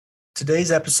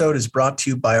Today's episode is brought to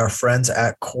you by our friends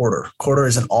at Quarter. Quarter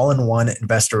is an all-in-one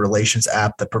investor relations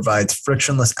app that provides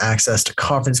frictionless access to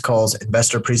conference calls,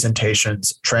 investor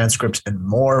presentations, transcripts, and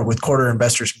more. With Quarter,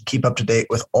 investors can keep up to date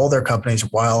with all their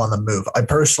companies while on the move. I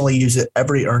personally use it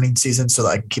every earnings season so that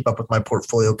I can keep up with my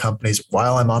portfolio companies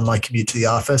while I'm on my commute to the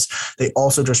office. They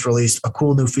also just released a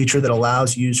cool new feature that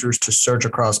allows users to search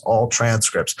across all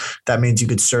transcripts. That means you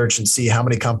could search and see how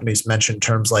many companies mention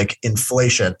terms like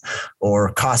inflation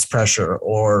or cost pressure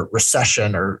or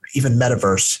recession or even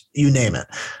metaverse, you name it.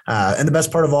 And the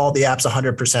best part of all, the app's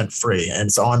 100% free and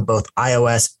it's on both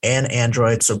iOS and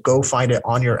Android. So go find it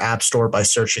on your app store by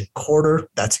searching Quarter.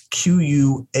 That's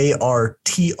Quartr,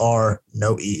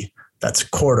 no E. That's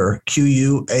Quarter,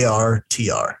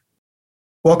 Quartr.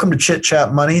 Welcome to Chit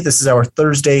Chat Money. This is our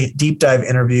Thursday deep dive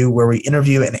interview where we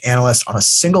interview an analyst on a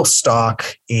single stock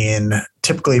in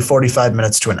typically 45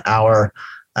 minutes to an hour.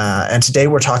 And today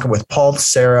we're talking with Paul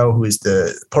Sero, who is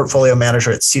the portfolio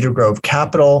manager at Cedar Grove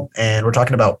Capital. And we're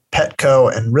talking about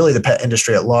Petco and really the pet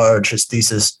industry at large. His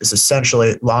thesis is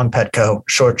essentially long Petco,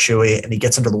 short Chewy. And he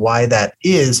gets into why that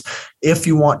is. If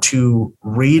you want to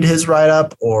read his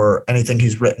write-up or anything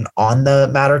he's written on the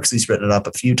matter, because he's written it up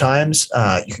a few times,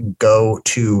 you can go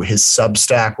to his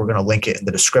Substack. We're going to link it in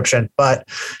the description. But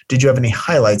did you have any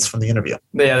highlights from the interview?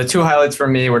 Yeah, the two highlights for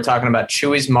me, we're talking about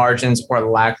Chewy's margins or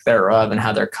lack thereof and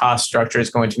how their cost structure is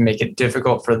going to make it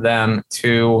difficult for them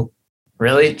to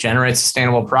really generate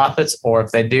sustainable profits, or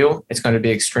if they do, it's going to be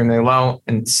extremely low.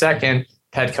 And second,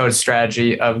 Petco's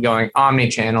strategy of going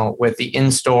omni-channel with the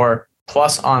in-store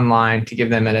plus online to give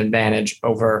them an advantage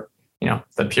over,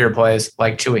 the pure plays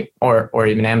like Chewy or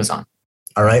even Amazon.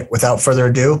 All right, without further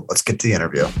ado, let's get to the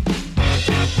interview.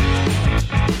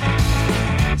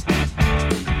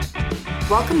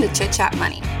 Welcome to Chit Chat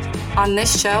Money. On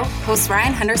this show, hosts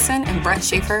Ryan Henderson and Brett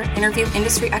Schaefer interview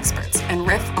industry experts and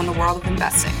riff on the world of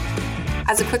investing.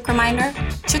 As a quick reminder,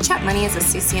 Chit Chat Money is a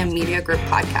CCM Media Group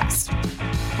podcast.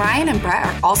 Ryan and Brett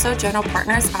are also general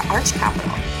partners at Arch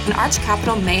Capital, and Arch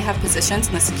Capital may have positions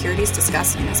in the securities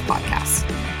discussed in this podcast.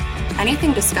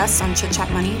 Anything discussed on Chit Chat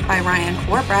Money by Ryan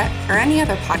or Brett or any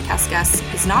other podcast guests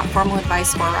is not formal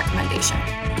advice or recommendation.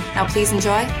 Now please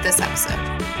enjoy this episode.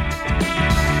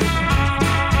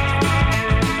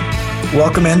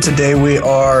 Welcome in. Today we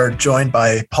are joined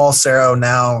by Paul Sero,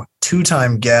 now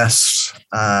two-time guest.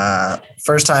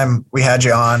 First time we had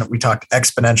you on, we talked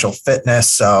exponential fitness.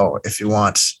 So if you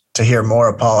want to hear more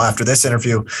of Paul after this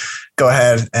interview, go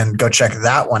ahead and go check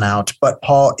that one out. But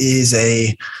Paul is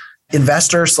a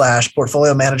investor /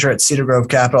 portfolio manager at Cedar Grove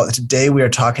Capital. And today we are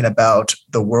talking about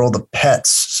the world of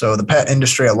pets. So the pet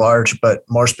industry at large, but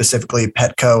more specifically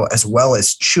Petco as well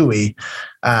as Chewy.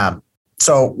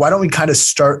 So why don't we kind of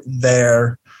start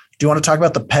there? Do you want to talk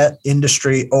about the pet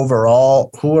industry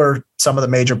overall? Who are some of the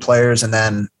major players, and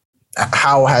then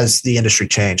how has the industry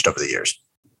changed over the years?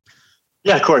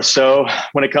 Yeah, of course. So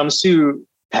when it comes to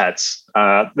pets,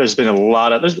 there's been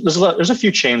there's a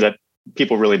few chains that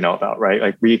people really know about, right?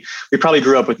 Like we probably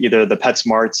grew up with either the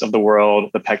PetSmarts of the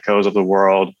world, the Petcos of the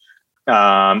world,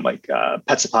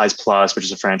 Pet Supplies Plus, which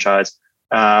is a franchise.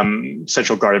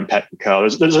 Central Garden Pet Co.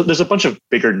 There's a bunch of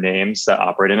bigger names that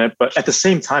operate in it, but at the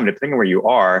same time, depending on where you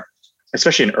are,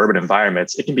 especially in urban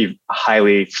environments, it can be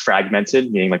highly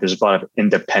fragmented, meaning like there's a lot of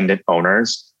independent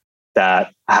owners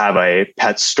that have a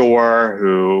pet store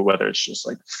who, whether it's just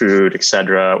like food,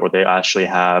 etc., or they actually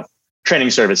have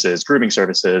training services, grooming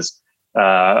services,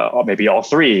 or maybe all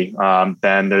three.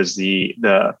 Then there's the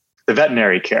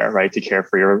veterinary care, right, to care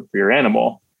for your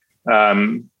animal.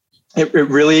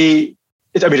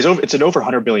 It's an over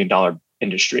 $100 billion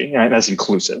industry, and that's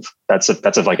inclusive. That's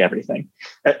of like everything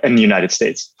in the United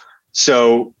States.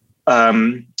 So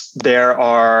there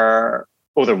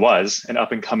was an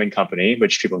up and coming company,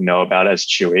 which people know about as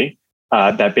Chewy,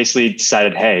 that basically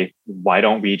decided, hey, why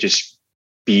don't we just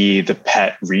be the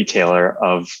pet retailer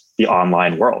of the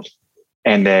online world?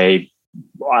 And I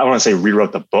want to say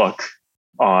rewrote the book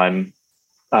on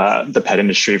the pet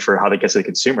industry for how they get to the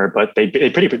consumer, but they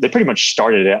pretty much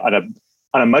started it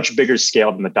on a much bigger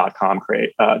scale than the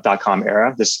 .com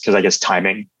era, just because I guess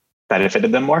timing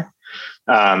benefited them more.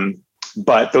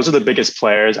 But those are the biggest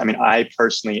players. I mean, I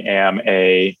personally am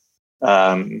a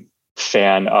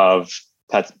fan of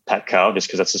Petco just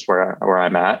because that's just where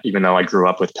I'm at, even though I grew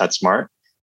up with PetSmart.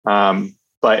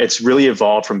 But it's really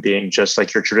evolved from being just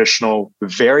like your traditional,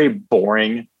 very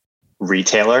boring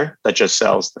retailer that just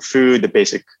sells the food, the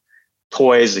basic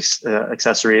toys,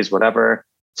 accessories, whatever,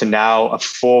 to now a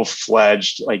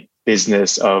full-fledged like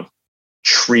business of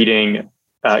treating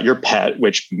your pet,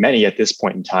 which many at this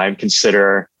point in time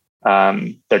consider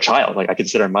their child. Like I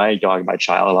consider my dog my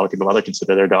child. A lot of people other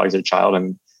consider their dogs their child,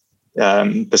 and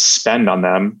the spend on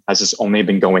them has just only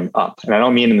been going up. And I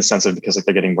don't mean in the sense of because like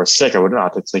they're getting more sick or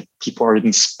whatnot. It's like people are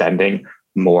even spending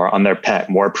more on their pet,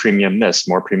 more premium this,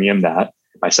 more premium that,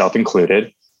 myself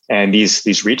included. And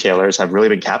these retailers have really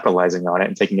been capitalizing on it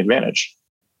and taking advantage.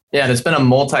 Yeah, and it's been a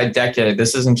multi-decade.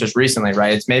 This isn't just recently,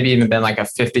 right? It's maybe even been like a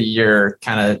 50-year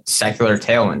kind of secular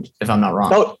tailwind, if I'm not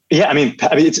wrong. Oh, yeah. I mean,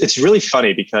 it's really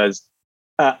funny because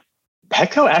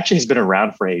Petco actually has been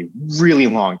around for a really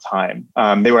long time.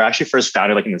 They were actually first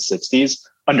founded like in the 60s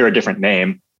under a different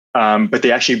name, but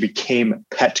they actually became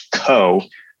Petco,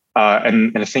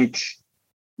 and I think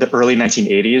the early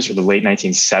 1980s or the late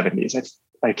 1970s.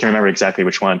 I can't remember exactly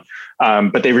which one,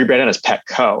 but they rebranded as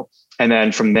Petco. And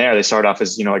then from there, they started off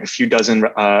as, like a few dozen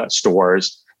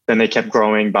stores. Then they kept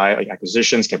growing by like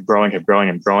acquisitions, kept growing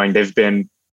and growing. They've been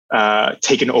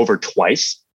taken over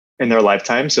twice in their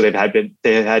lifetime. So they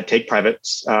had take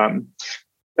privates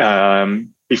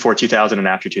before 2000 and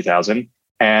after 2000.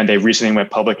 And they recently went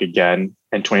public again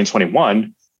in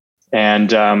 2021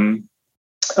 and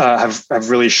have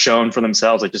really shown for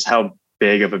themselves like just how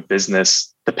big of a business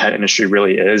the pet industry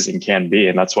really is and can be.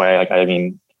 And that's why,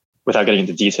 without getting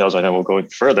into details, I know we'll go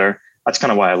further. That's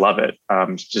kind of why I love it.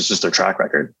 Just their track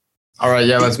record. All right.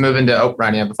 Yeah. Let's move into,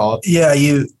 Ryan, you have a follow-up? Yeah.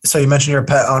 So you mentioned you're a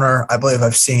pet owner. I believe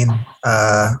I've seen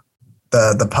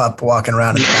the pup walking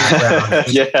around in the background.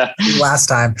 Yeah. Last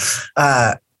time.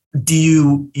 Do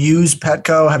you use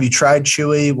Petco? Have you tried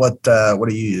Chewy? What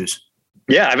do you use?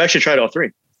 Yeah, I've actually tried all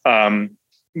three.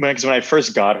 Because when I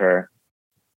first got her,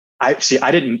 I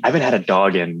haven't had a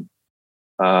dog in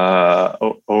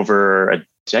over a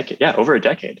decade. Yeah, over a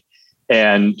decade.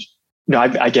 And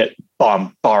I get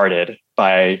bombarded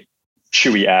by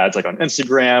Chewy ads like on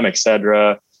Instagram,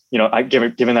 etc.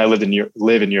 Given that I live in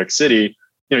New York City,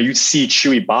 you see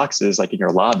Chewy boxes like in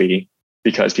your lobby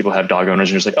because people have dog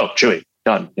owners and you're just like, oh, Chewy,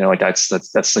 done.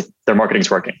 That's like their marketing's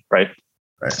working, right?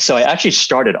 Right. So I actually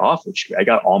started off with Chewy. I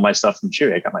got all my stuff from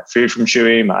Chewy. I got my food from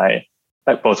Chewy, my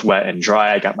both wet and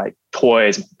dry. I got my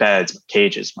toys, my beds, my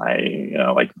cages, my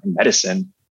my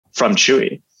medicine from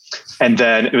Chewy. And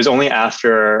then it was only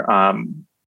after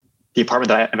the apartment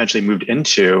that I eventually moved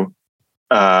into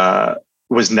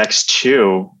was next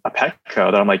to a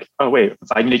Petco that I'm like, oh wait,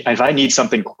 if I need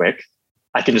something quick,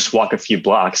 I can just walk a few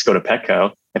blocks, go to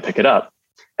Petco and pick it up.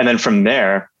 And then from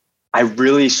there, I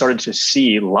really started to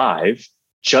see live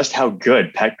just how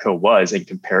good Petco was in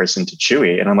comparison to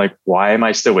Chewy. And I'm like, why am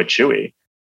I still with Chewy?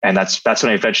 And that's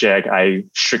when I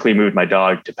strictly moved my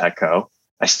dog to Petco.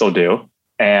 I still do.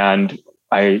 And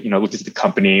I, looked at the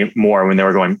company more when they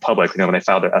were going public. When they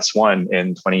filed their S1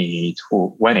 in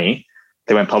 2020,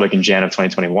 they went public in Jan of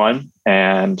 2021.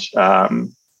 And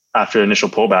after the initial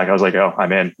pullback, I was like, oh,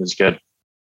 I'm in. It was good.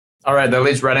 All right. That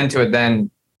leads right into it then.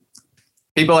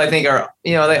 People, I think, are,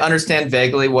 they understand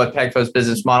vaguely what Petco's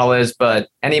business model is, but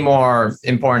any more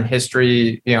important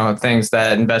history, things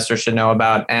that investors should know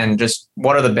about, and just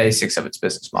what are the basics of its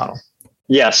business model?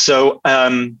 Yeah. So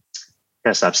I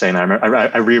gotta stop saying that.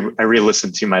 I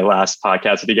re-listened to my last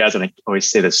podcast with you guys, and I always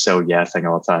say this thing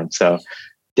all the time. So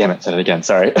damn it, said it again.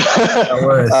 Sorry. No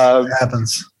worries. It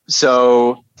happens.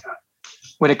 So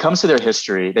when it comes to their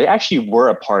history, they actually were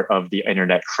a part of the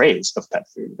internet craze of pet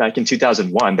food. Back in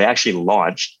 2001, they actually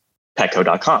launched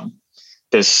Petco.com.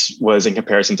 This was in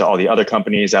comparison to all the other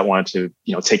companies that wanted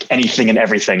to, take anything and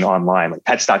everything online. Like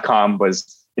Pets.com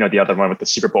was, the other one with the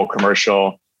Super Bowl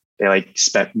commercial. They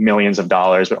spent millions of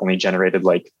dollars, but only generated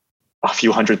a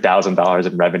few $100,000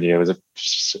 in revenue. It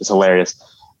was hilarious.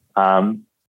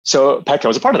 So Petco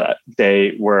was a part of that.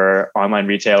 They were an online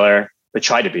retailer. They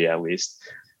tried to be, at least.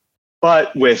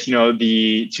 But with,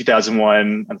 the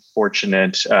 2001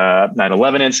 unfortunate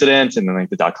 9/11 incident and then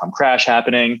the dot-com crash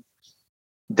happening,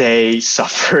 they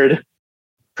suffered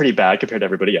pretty bad compared to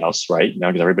everybody else, right?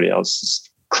 Because everybody else is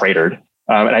cratered.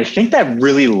 And I think that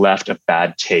really left a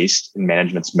bad taste in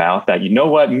management's mouth that,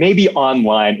 maybe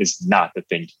online is not the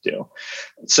thing to do.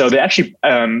 So they actually,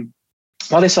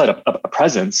 while they still had a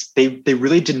presence, they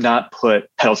really did not put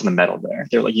pedal to the metal there.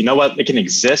 They're like, it can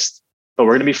exist, but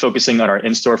we're going to be focusing on our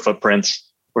in-store footprints.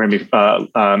 We're going to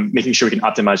be making sure we can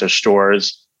optimize our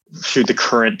stores through the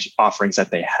current offerings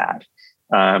that they had,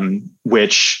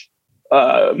 which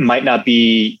might not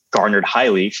be garnered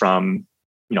highly from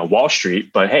Wall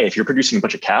Street. But hey, if you're producing a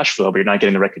bunch of cash flow, but you're not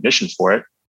getting the recognition for it,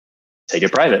 take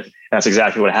it private. And that's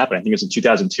exactly what happened. I think it was in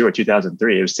 2002 or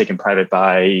 2003. It was taken private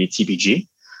by TPG.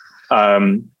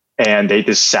 And they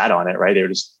just sat on it, right? They were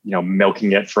just,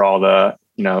 milking it for all the,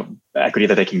 equity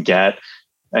that they can get.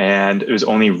 And it was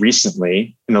only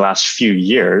recently in the last few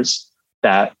years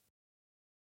that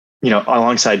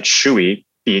alongside Chewy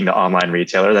being the online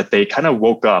retailer, that they kind of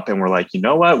woke up and were like, you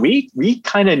know what, we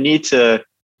kind of need to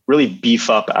really beef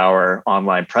up our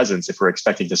online presence if we're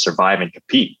expecting to survive and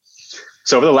compete.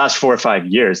 So over the last 4 or 5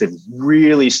 years, they've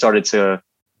really started to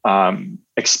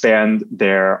expand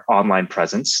their online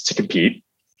presence to compete.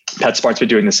 PetSmart's been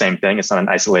doing the same thing. It's not an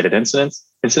isolated incident.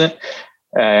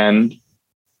 And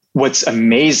what's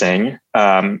amazing,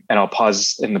 and I'll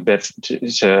pause in a bit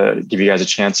to give you guys a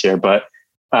chance here, but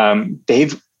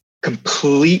they've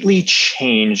completely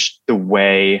changed the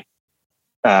way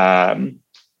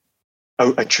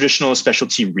a traditional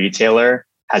specialty retailer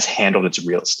has handled its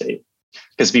real estate.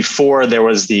 Because before, there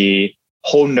was the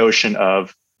whole notion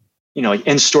of, like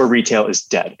in-store retail is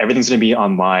dead. Everything's going to be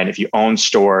online. If you own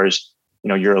stores,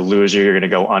 you're a loser. You're going to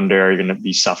go under. You're going to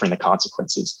be suffering the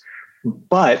consequences.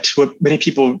 But what many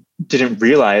people didn't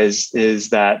realize is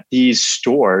that these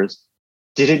stores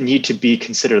didn't need to be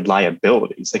considered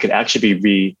liabilities. They could actually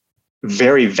be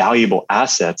very valuable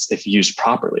assets if used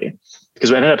properly. Because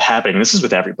what ended up happening, and this is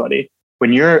with everybody,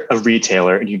 when you're a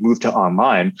retailer and you move to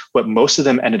online, what most of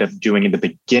them ended up doing in the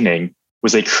beginning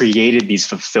was they created these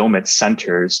fulfillment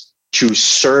centers to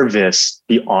service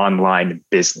the online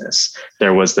business.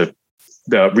 There was the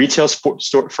retail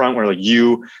storefront where like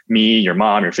you, me, your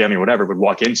mom, your family, whatever would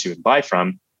walk into and buy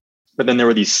from. But then there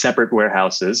were these separate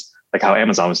warehouses, like how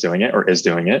Amazon was doing it or is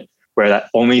doing it, where that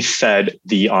only fed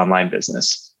the online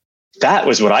business. That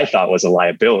was what I thought was a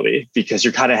liability, because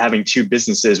you're kind of having two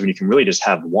businesses when you can really just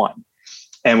have one.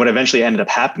 And what eventually ended up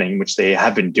happening, which they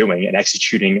have been doing and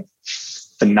executing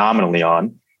phenomenally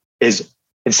on, is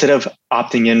instead of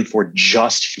opting in for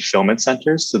just fulfillment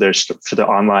centers, so there's for the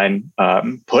online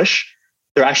push,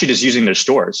 they're actually just using their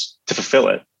stores to fulfill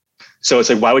it. So it's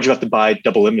like, why would you have to buy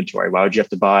double inventory? Why would you have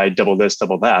to buy double this,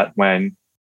 double that, when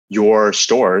your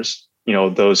stores,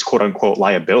 those quote unquote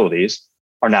liabilities,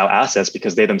 are now assets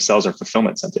because they themselves are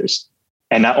fulfillment centers.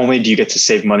 And not only do you get to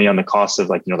save money on the cost of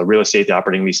the real estate, the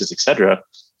operating leases, et cetera,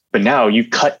 but now you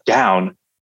cut down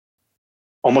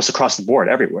almost across the board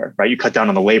everywhere, right? You cut down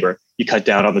on the labor, you cut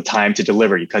down on the time to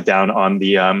deliver, you cut down on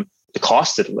the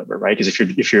cost to deliver, right? Because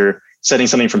if you're sending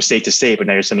something from state to state, but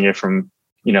now you're sending it from,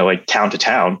 like town to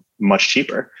town, much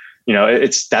cheaper.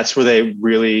 That's where they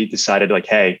really decided like,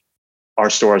 hey, our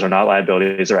stores are not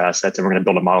liabilities, they're assets, and we're going to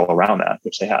build a model around that,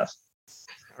 which they have.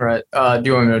 All right. Do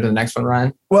you want to go to the next one,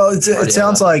 Ryan? Well, it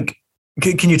sounds like,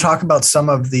 can you talk about some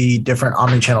of the different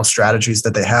omnichannel strategies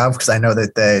that they have? Because I know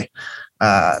that they,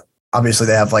 obviously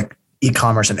they have like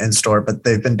e-commerce and in-store, but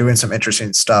they've been doing some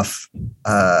interesting stuff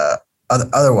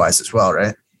otherwise as well,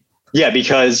 right? Yeah,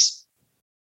 because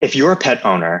if you're a pet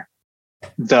owner,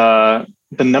 not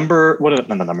the number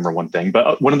one thing,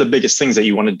 but one of the biggest things that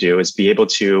you want to do is be able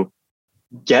to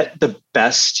get the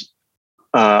best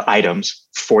items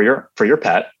for your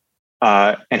pet,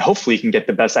 and hopefully you can get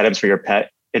the best items for your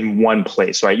pet in one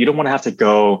place, right? You don't want to have to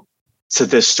go to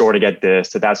this store to get this,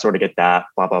 to that store to get that,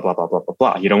 blah, blah, blah, blah, blah, blah,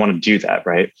 blah. You don't want to do that,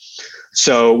 right?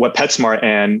 So what PetSmart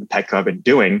and Petco have been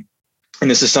doing,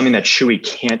 and this is something that Chewy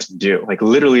can't do, like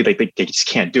literally they just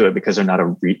can't do it because they're not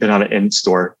an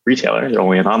in-store retailer. They're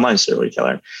only an online store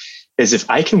retailer, is if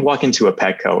I can walk into a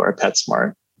Petco or a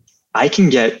PetSmart, I can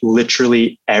get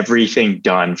literally everything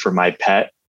done for my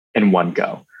pet in one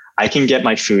go. I can get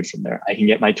my food from there. I can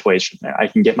get my toys from there. I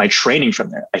can get my training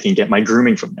from there. I can get my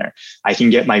grooming from there. I can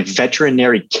get my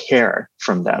veterinary care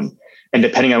from them. And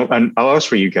depending on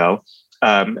else where you go,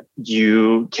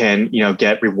 you can,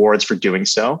 get rewards for doing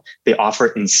so. They offer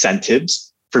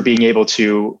incentives for being able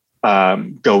to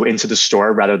go into the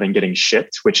store rather than getting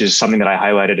shipped, which is something that I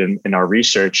highlighted in our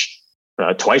research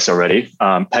twice already.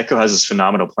 Petco has this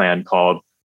phenomenal plan called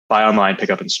Buy Online, Pick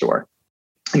Up in Store.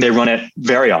 And they run it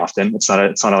very often. It's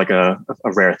not like a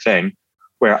rare thing,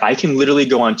 where I can literally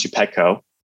go onto Petco,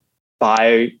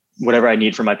 buy whatever I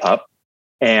need for my pup,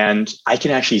 and I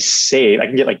can actually save. I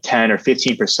can get like 10 or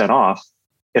 15% off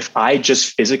if I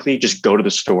just physically just go to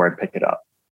the store and pick it up.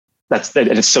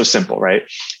 And it's so simple, right?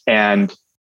 And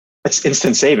it's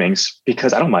instant savings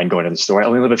because I don't mind going to the store. I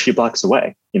only live a few blocks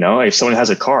away. If someone has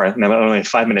a car and they're only a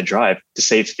 5-minute drive, to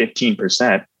save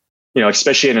 15%,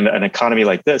 especially in an economy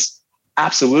like this,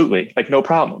 absolutely, like no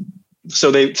problem.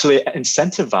 So they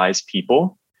incentivize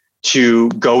people to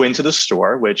go into the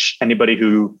store, which anybody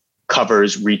who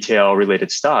covers retail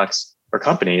related stocks or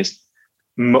companies,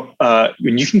 when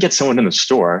you can get someone in the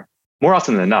store, more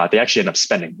often than not, they actually end up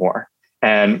spending more.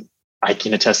 And I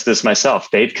can attest to this myself.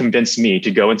 They've convinced me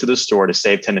to go into the store to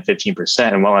save 10 to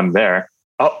 15%. And while I'm there,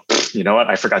 you know what?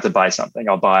 I forgot to buy something.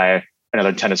 I'll buy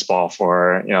another tennis ball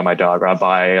for, my dog, or I'll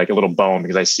buy like a little bone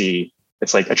because I see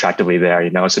it's like attractively there,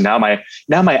 So now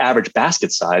my average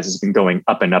basket size has been going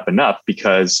up and up and up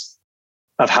because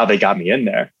of how they got me in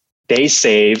there. They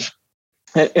save,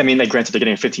 granted they're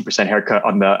getting a 15% haircut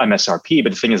on the MSRP,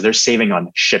 but the thing is they're saving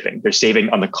on shipping. They're saving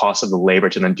on the cost of the labor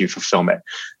to then do fulfillment.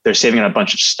 They're saving on a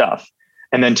bunch of stuff.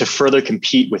 And then to further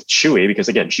compete with Chewy, because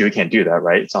again, Chewy can't do that,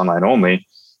 right? It's online only.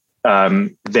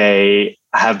 They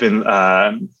have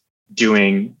been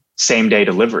doing same day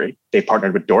delivery. They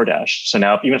partnered with DoorDash. So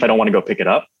now even if I don't want to go pick it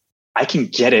up, I can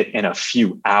get it in a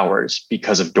few hours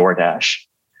because of DoorDash.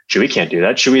 Chewy can't do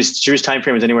that. Chewy's time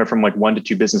frame is anywhere from like 1 to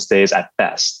 2 business days at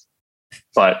best.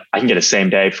 But I can get it same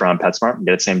day from PetSmart and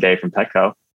get it same day from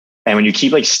Petco. And when you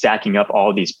keep like stacking up all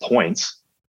of these points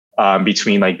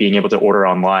between like being able to order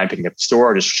online, picking up the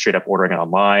store, or just straight up ordering it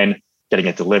online, getting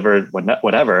it delivered,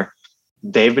 whatever,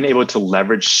 they've been able to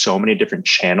leverage so many different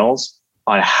channels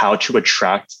on how to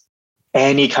attract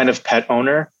any kind of pet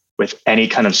owner with any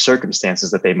kind of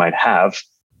circumstances that they might have.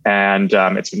 And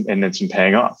it's been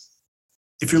paying off.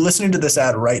 If you're listening to this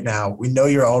ad right now, we know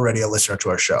you're already a listener to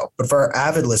our show. But for our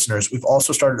avid listeners, we've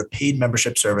also started a paid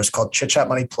membership service called Chit Chat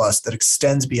Money Plus that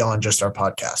extends beyond just our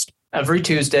podcast. Every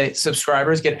Tuesday,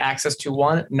 subscribers get access to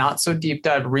one not so deep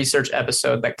dive research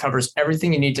episode that covers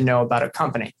everything you need to know about a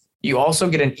company. You also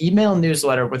get an email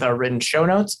newsletter with our written show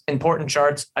notes, important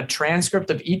charts, a transcript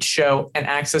of each show, and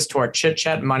access to our Chit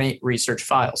Chat Money research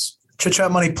files. Chit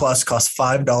Chat Money Plus costs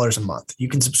 $5 a month. You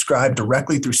can subscribe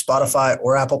directly through Spotify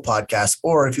or Apple Podcasts,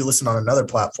 or if you listen on another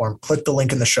platform, click the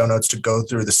link in the show notes to go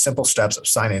through the simple steps of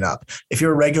signing up. If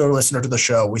you're a regular listener to the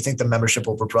show, we think the membership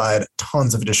will provide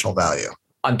tons of additional value.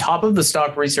 On top of the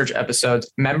stock research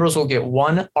episodes, members will get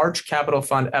one Arch Capital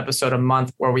Fund episode a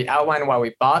month where we outline why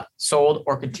we bought, sold,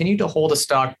 or continue to hold a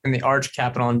stock in the Arch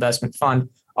Capital Investment Fund,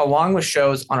 along with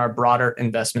shows on our broader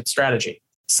investment strategy.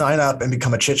 Sign up and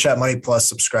become a Chit Chat Money Plus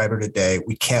subscriber today.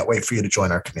 We can't wait for you to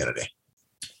join our community.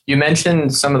 You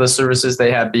mentioned some of the services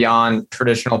they have beyond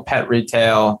traditional pet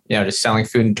retail, just selling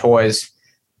food and toys.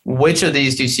 Which of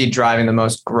these do you see driving the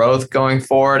most growth going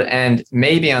forward? And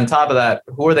maybe on top of that,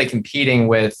 who are they competing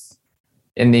with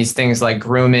in these things like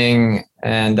grooming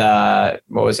and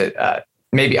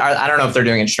maybe, I don't know if they're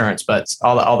doing insurance, but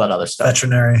all that other stuff.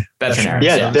 Veterinary.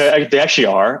 Yeah, they actually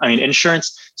are. I mean,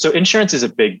 insurance. So insurance is a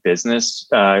big business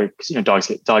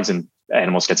because, dogs and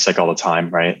animals get sick all the time,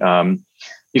 right?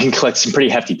 You can collect some pretty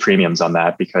hefty premiums on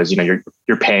that because, you're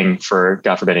paying for,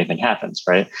 God forbid anything happens,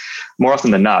 right? More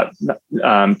often than not,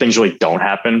 things really don't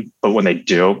happen, but when they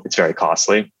do, it's very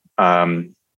costly. I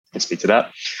can speak to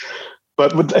that.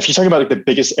 But if you're talking about like the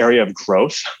biggest area of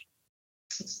growth,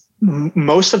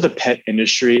 most of the pet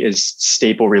industry is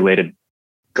staple related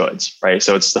goods, right?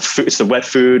 So it's the food, it's the wet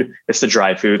food, it's the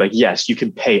dry food. Like, yes, you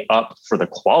can pay up for the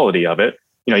quality of it.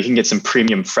 You can get some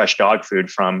premium fresh dog food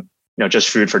from, Just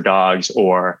Food for Dogs,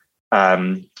 or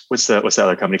what's the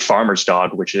other company? Farmer's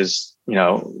Dog, which is,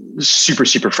 super,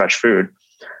 super fresh food.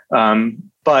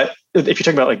 But if you're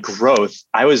talking about like growth,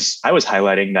 I was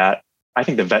highlighting that I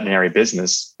think the veterinary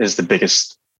business is the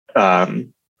biggest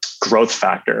growth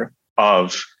factor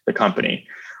of the company.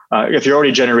 If you're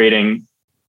already generating,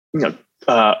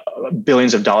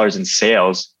 billions of dollars in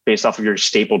sales based off of your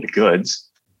stapled goods,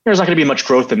 there's not going to be much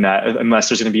growth in that unless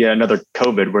there's going to be another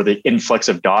COVID where the influx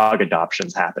of dog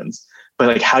adoptions happens. But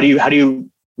like, how do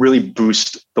you really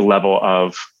boost the level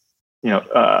of,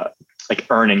 like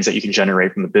earnings that you can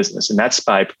generate from the business? And that's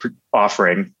by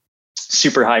offering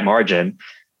super high margin,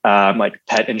 like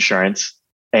pet insurance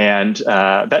and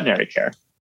veterinary care.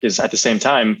 Because at the same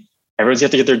time, everyone's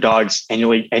have to get their dogs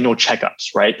annual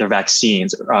checkups, right? Their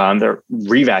vaccines, their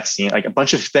revaccine, like a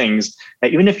bunch of things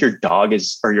that even if your dog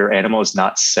or your animal is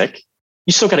not sick,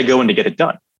 you still got to go in to get it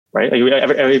done, right?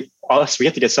 Like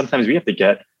sometimes we have to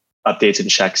get updates and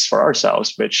checks for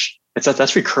ourselves, which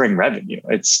that's recurring revenue.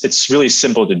 It's really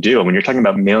simple to do. And when you're talking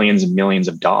about millions and millions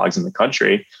of dogs in the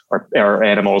country or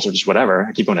animals or just whatever,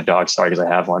 I keep going to dogs, sorry, because I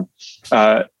have one.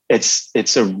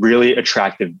 It's a really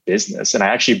attractive business. And I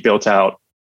actually built out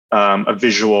a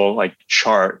visual like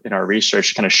chart in our research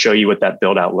to kind of show you what that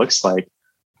build out looks like.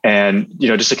 And,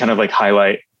 just to kind of like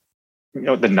highlight,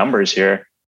 the numbers here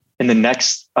in the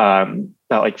next, about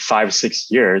like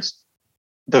 5-6 years,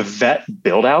 the vet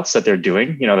build outs that they're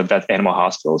doing, the vet animal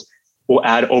hospitals will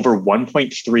add over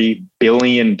 $1.3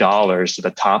 billion to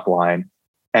the top line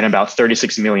and about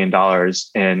 $36 million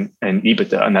in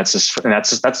EBITDA. And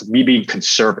that's me being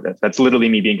conservative. That's literally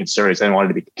me being conservative. I wanted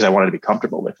to be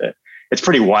comfortable with it. It's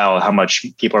pretty wild how much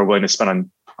people are willing to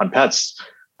spend on pets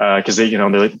because they're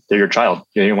your child.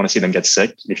 You want to see them get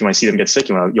sick. If you want to see them get sick,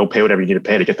 you'll pay whatever you need to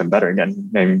pay to get them better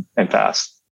again and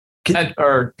fast.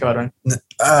 Or go ahead.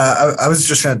 I was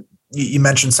just going to you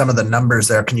mentioned some of the numbers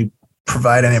there. Can you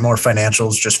provide any more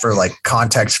financials just for like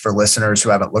context for listeners who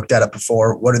haven't looked at it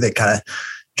before? What do they kind of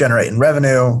generate in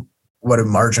revenue? What do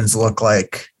margins look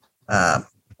like? Can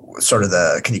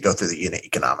you go through the unit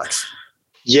economics?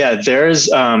 Yeah, there's,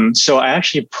 so I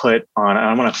actually put on, I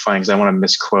don't want to find because I want to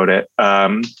misquote it.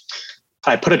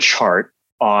 I put a chart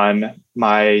on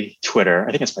my Twitter.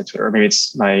 I think it's my Twitter, or maybe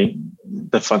it's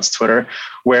the fund's Twitter,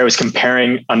 where it was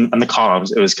comparing on the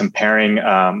columns. It was comparing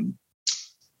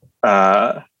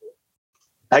Petco,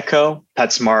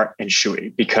 PetSmart, and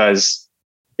Chewy, because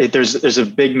there's a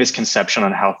big misconception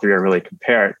on how three are really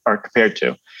compared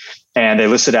to. And they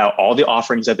listed out all the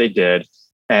offerings that they did,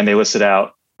 and they listed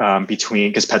out between,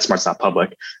 because PetSmart's not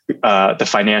public, the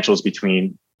financials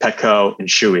between Petco and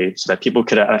Chewy, so that people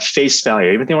could at face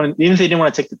value, even if they didn't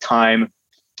want to take the time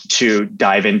to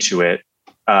dive into it,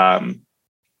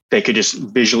 they could just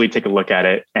visually take a look at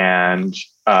it and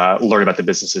learn about the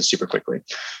businesses super quickly.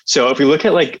 So if we look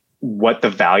at like what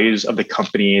the values of the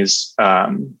companies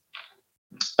are,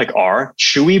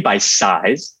 Chewy by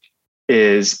size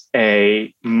is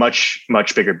a much,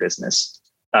 much bigger business.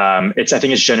 I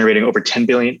think it's generating over 10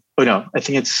 billion. Oh no, I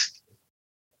think it's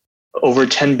over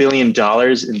 $10 billion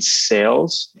in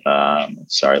sales.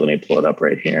 Sorry, let me pull it up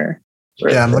right here.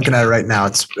 Yeah, I'm looking at it right now.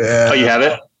 It's oh, you have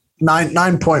it?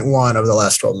 9.1 over the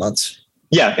last 12 months.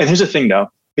 Yeah, and here's the thing though,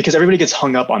 because everybody gets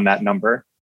hung up on that number.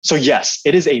 So yes,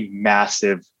 it is a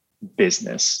massive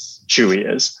business. Chewy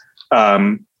is.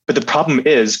 But the problem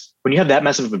is when you have that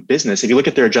massive of a business, if you look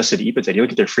at their adjusted EBITDA, you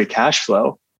look at their free cash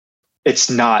flow, it's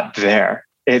not there.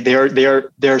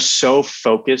 They're so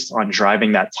focused on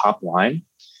driving that top line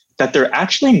that they're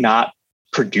actually not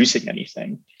producing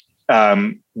anything,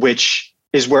 which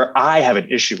is where I have an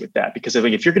issue with that. Because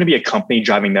if you're going to be a company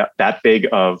driving that big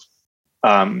of,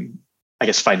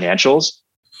 financials,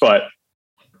 but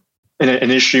in an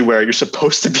industry where you're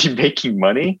supposed to be making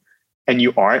money and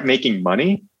you aren't making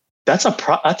money, that's a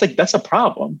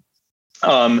problem.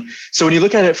 So when you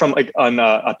look at it from on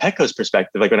a Petco's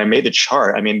perspective, when I made the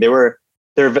chart, I mean, they were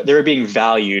being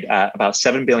valued at about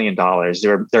 $7 billion.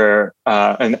 They're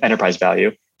an enterprise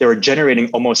value. They were generating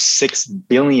almost $6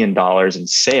 billion in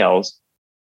sales.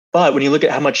 But when you look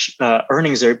at how much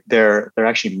earnings they're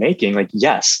actually making,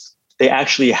 yes, they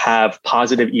actually have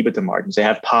positive EBITDA margins. They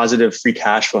have positive free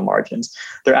cash flow margins.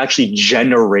 They're actually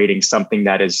generating something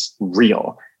that is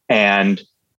real. And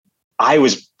I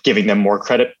was giving them more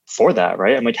credit for that,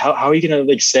 right? I'm like, how are you going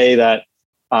to say that,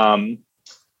 a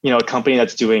company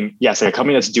that's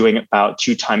doing about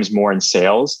 2 times more in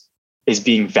sales is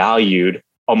being valued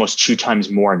almost 2 times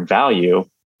more in value,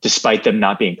 despite them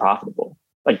not being profitable.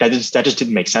 That just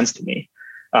didn't make sense to me.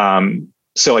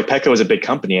 So Petco is a big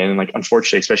company, and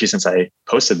unfortunately, especially since I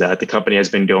posted that, the company has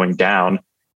been going down,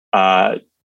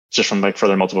 just from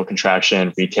further multiple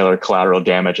contraction, retailer collateral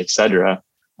damage, et cetera.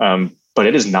 But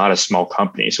it is not a small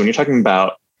company. So when you're talking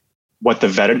about what the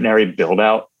veterinary build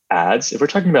out adds, if we're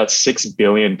talking about $6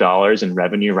 billion in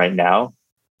revenue right now,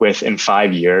 with in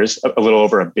 5 years, a little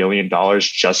over $1 billion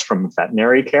just from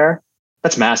veterinary care,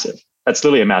 that's massive. That's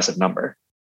literally a massive number.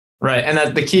 Right.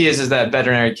 And the key is that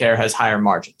veterinary care has higher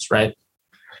margins, right?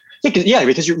 Yeah,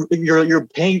 because you're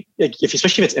paying,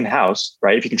 especially if it's in-house,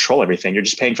 right? If you control everything, you're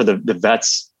just paying for the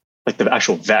vets, the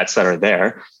actual vets that are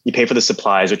there. You pay for the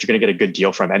supplies, which you're going to get a good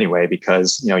deal from anyway,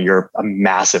 because you're a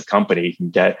massive company. You can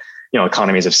get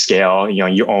economies of scale.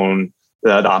 You own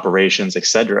the operations, et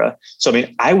cetera. So I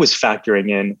mean, I was factoring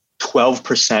in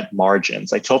 12%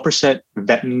 margins, 12%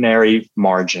 veterinary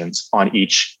margins on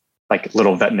each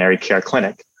little veterinary care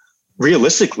clinic.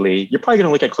 Realistically, you're probably going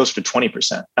to look at closer to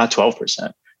 20%, not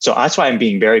 12%. So that's why I'm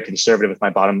being very conservative with my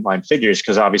bottom line figures,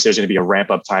 because obviously there's going to be a ramp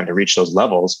up time to reach those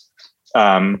levels.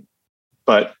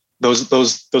 But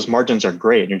those margins are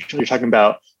great. You're talking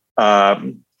about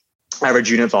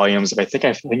average unit volumes of I think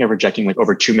I'm projecting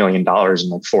over $2 million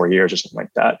in 4 years or something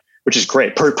like that, which is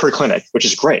great per clinic, which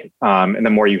is great. And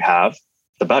the more you have,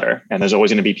 the better. And there's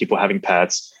always going to be people having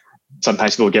pets.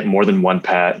 Sometimes people get more than one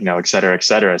pet, et cetera, et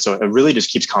cetera. So it really just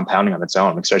keeps compounding on its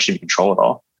own, especially if you control it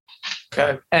all.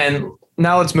 Okay. And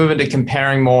now let's move into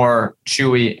comparing more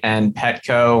Chewy and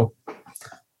Petco.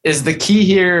 Is the key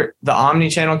here the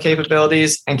omni-channel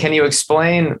capabilities? And can you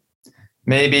explain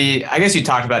maybe, I guess you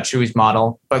talked about Chewy's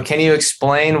model, but can you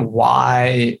explain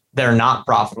why they're not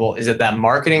profitable? Is it that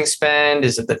marketing spend?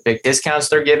 Is it the big discounts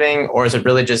they're giving? Or is it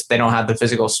really just they don't have the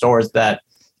physical stores that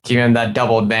give them that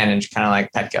double advantage, kind of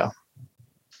like Petco?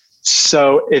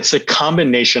 So it's a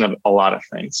combination of a lot of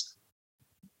things.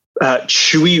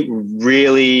 Chewy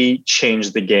really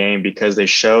changed the game because they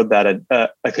showed that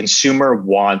a consumer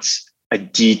wants a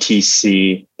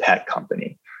DTC pet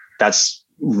company. That's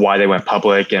why they went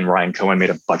public, and Ryan Cohen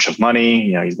made a bunch of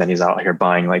money. He's out here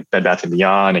buying like Bed Bath &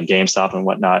 Beyond and GameStop and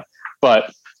whatnot.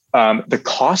 But the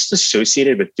cost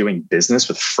associated with doing business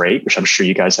with freight, which I'm sure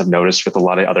you guys have noticed with a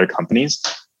lot of other companies,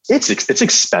 it's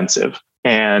expensive,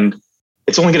 and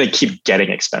it's only going to keep getting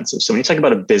expensive. So when you talk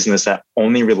about a business that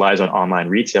only relies on online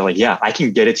retail, like, yeah, I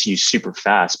can get it to you super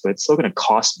fast, but it's still going to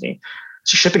cost me.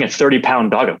 So shipping a 30-pound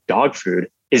dog of dog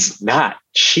food is not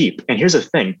cheap. And here's the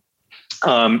thing.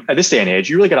 At this day and age,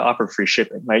 you really got to offer free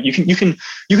shipping, right? You can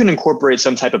incorporate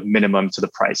some type of minimum to the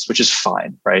price, which is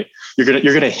fine, right?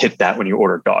 You're gonna hit that when you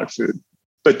order dog food,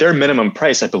 but their minimum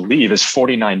price, I believe, is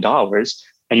 $49,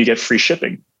 and you get free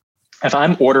shipping. If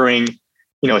I'm ordering,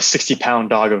 a 60-pound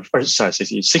dog of, or sorry,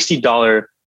 $60,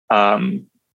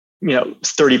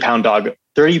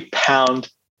 30-pound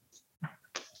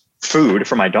food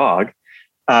for my dog,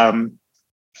 I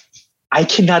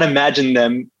cannot imagine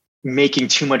them making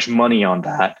too much money on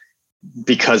that,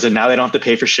 because now they don't have to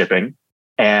pay for shipping,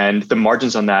 and the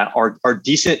margins on that are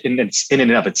decent in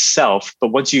and of itself. But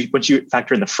once you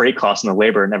factor in the freight costs and the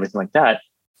labor and everything like that,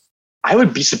 I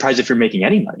would be surprised if you're making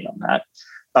any money on that.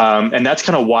 And that's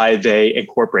kind of why they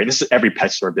incorporate, this is every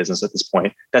pet store business at this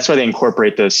point, that's why they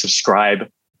incorporate the subscribe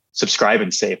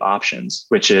and save options,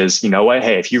 which is,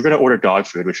 hey, if you're going to order dog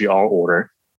food, which we all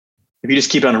order, if you just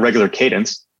keep it on a regular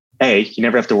cadence, A, you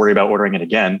never have to worry about ordering it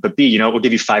again, but B, we'll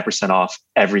give you 5% off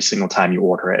every single time you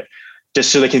order it,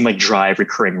 just so they can drive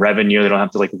recurring revenue. They don't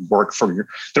have to they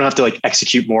don't have to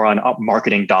execute more on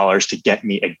marketing dollars to get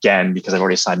me again because I've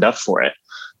already signed up for it.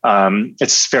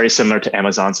 It's very similar to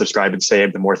Amazon subscribe and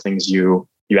save. The more things you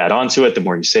add on to it, the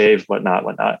more you save, whatnot.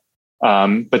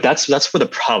 But that's where the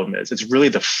problem is. It's really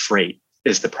the freight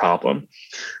is the problem.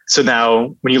 So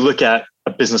now when you look at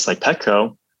a business like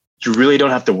Petco, you really don't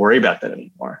have to worry about that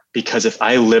anymore, because if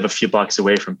I live a few blocks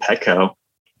away from Petco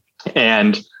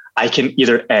and I can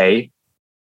either A,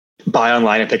 buy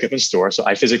online and pick up in store, so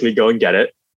I physically go and get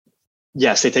it.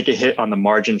 Yes, they take a hit on the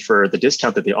margin for the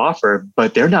discount that they offer,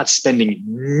 but they're not spending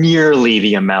nearly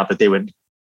the amount that they would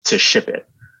to ship it.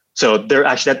 So they're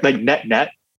actually net,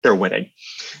 they're winning.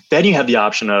 Then you have the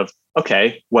option of,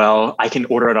 okay, well, I can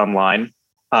order it online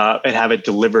and have it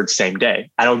delivered same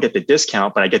day. I don't get the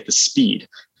discount, but I get the speed.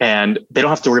 And they don't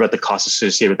have to worry about the costs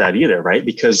associated with that either, right?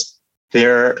 Because they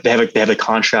have a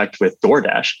contract with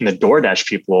DoorDash, and the DoorDash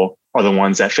people are the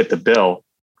ones that fit the bill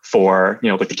for,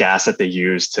 the gas that they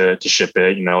use to ship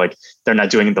it. They're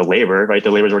not doing the labor, right? The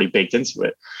labor is already baked into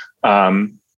it.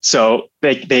 So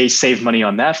they save money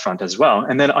on that front as well.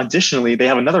 And then additionally, they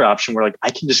have another option where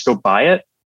I can just go buy it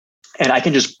and I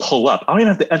can just pull up. I don't even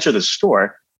have to enter the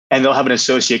store, and they'll have an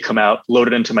associate come out, load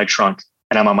it into my trunk,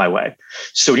 and I'm on my way.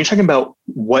 So when you're talking about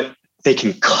what they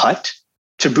can cut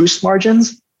to boost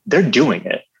margins, they're doing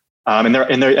it. And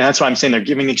that's why I'm saying they're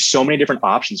giving so many different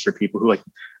options for people who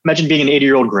imagine being an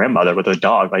 80-year-old grandmother with a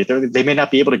dog. They may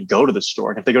not be able to go to the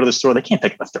store. And if they go to the store, they can't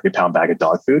pick up a 30-pound bag of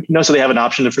dog food. So they have an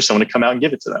option for someone to come out and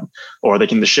give it to them, or they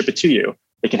can just ship it to you.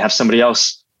 They can have somebody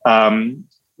else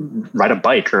ride a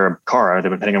bike or a car,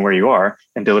 depending on where you are,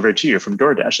 and deliver it to you from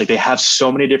DoorDash. They have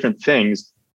so many different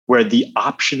things where the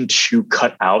option to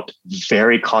cut out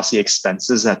very costly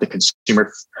expenses that the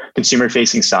consumer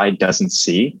facing side doesn't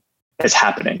see is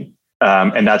happening.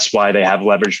 And that's why they have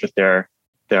leverage with their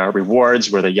rewards,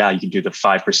 where you can do the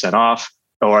 5% off,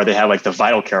 or they have the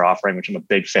Vital Care offering, which I'm a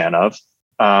big fan of,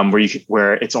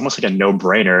 where it's almost like a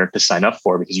no-brainer to sign up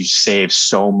for, because you save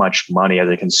so much money as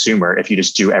a consumer if you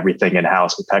just do everything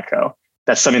in-house with Petco.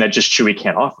 That's something that just Chewy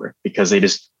can't offer, because they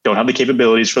just don't have the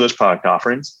capabilities for those product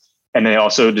offerings. And they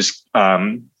also just,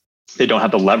 they don't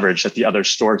have the leverage that the other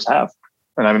stores have.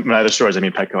 And by other stores, I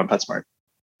mean Petco and PetSmart.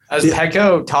 As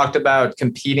Petco talked about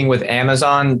competing with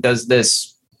Amazon, does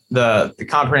the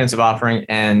comprehensive offering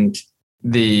and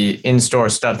the in-store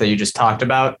stuff that you just talked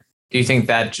about, do you think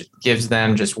that gives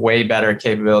them just way better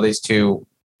capabilities to,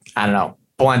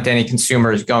 blunt any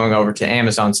consumers going over to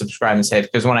Amazon subscribe and save?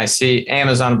 Because when I see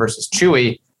Amazon versus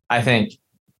Chewy, I think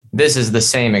this is the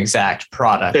same exact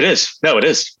product. It is. No, it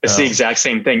is. It's the exact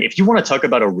same thing. If you want to talk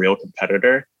about a real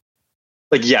competitor,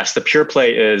 yes, the pure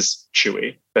play is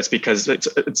Chewy. That's because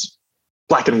it's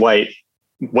black and white.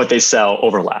 What they sell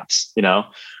overlaps,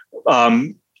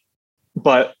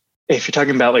 But if you're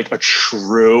talking about a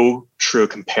true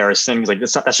comparison,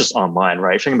 that's just online,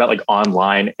 right? If you're talking about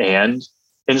online and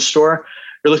in store,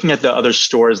 you're looking at the other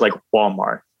stores like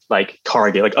Walmart, like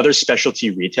Target, like other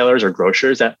specialty retailers or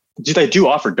grocers that do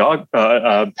offer dog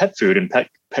pet food and pet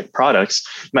products.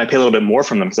 You might pay a little bit more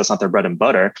from them because that's not their bread and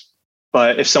butter.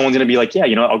 But if someone's going to be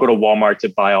I'll go to Walmart to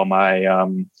buy all my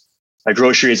my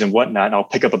groceries and whatnot, and I'll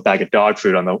pick up a bag of dog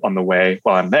food on the way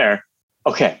while I'm there,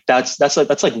 okay, that's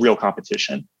like real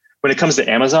competition. When it comes to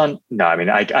Amazon, no, I mean,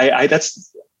 I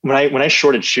that's when I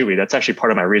shorted Chewy, that's actually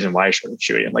part of my reason why I shorted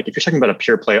Chewy. And like, if you're talking about a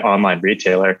pure play online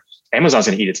retailer, Amazon's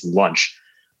going to eat its lunch.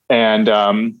 And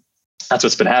that's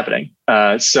what's been happening.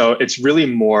 So it's really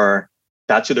more,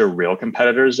 that's who their real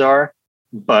competitors are.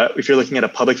 But if you're looking at a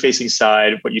public facing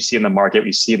side, what you see in the market, what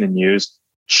you see in the news,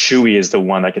 Chewy is the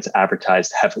one that gets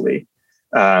advertised heavily.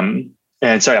 And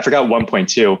sorry, I forgot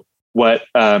 1.2. What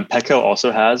Petco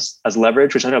also has as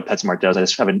leverage, which I know PetSmart does, I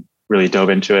just haven't really dove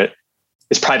into it,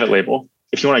 is private label.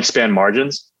 If you want to expand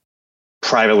margins,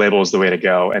 private label is the way to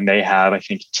go. And they have, I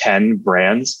think, 10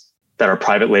 brands that are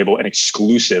private label and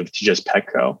exclusive to just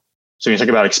Petco. So when you talk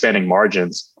about expanding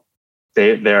margins,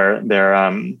 they're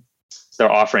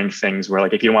offering things where,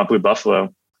 like, if you don't want Blue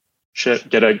Buffalo,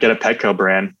 get a Petco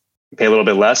brand, pay a little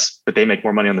bit less, but they make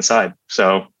more money on the side.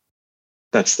 So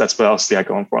that's what else they got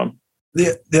going for them.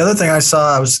 The other thing I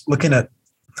saw, I was looking at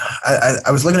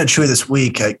Chewy this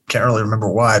week. I can't really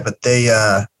remember why, but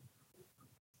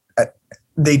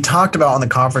they talked about on the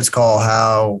conference call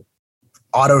how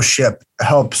auto ship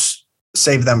helps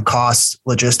save them costs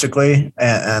logistically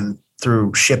and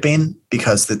through shipping,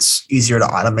 because it's easier to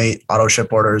automate auto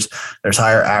ship orders. There's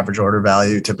higher average order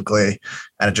value typically,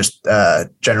 and it just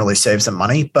generally saves them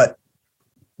money. But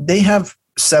they have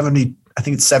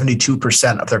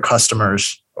 72% of their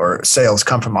customers or sales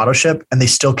come from auto ship, and they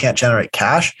still can't generate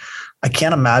cash. I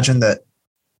can't imagine that.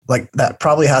 Like, that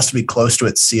probably has to be close to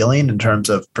its ceiling in terms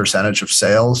of percentage of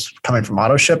sales coming from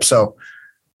auto ship. So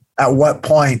at what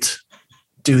point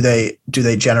do they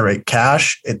generate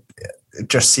cash? It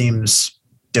just seems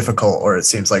difficult, or it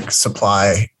seems like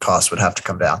supply costs would have to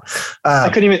come down. I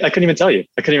couldn't even tell you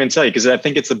because I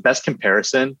think it's the best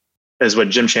comparison is what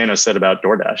Jim Chanos said about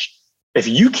DoorDash. If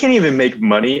you can't even make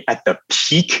money at the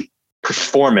peak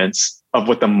performance of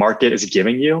what the market is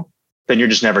giving you, then you're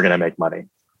just never going to make money.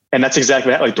 And that's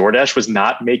exactly that. Like, DoorDash was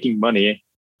not making money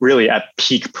really at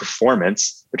peak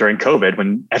performance during COVID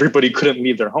when everybody couldn't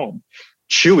leave their home.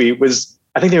 Chewy was,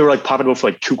 I think they were like profitable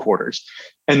for like 2 quarters,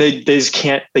 and they just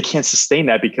can't sustain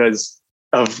that because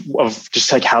of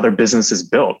just like how their business is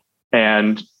built.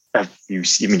 And you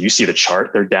see the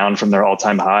chart, they're down from their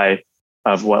all-time high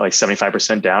of like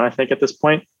 75% down, I think, at this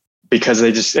point, because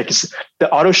they just, the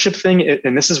auto ship thing.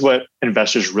 And this is what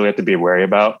investors really have to be wary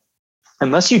about.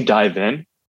 Unless you dive in,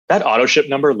 that auto ship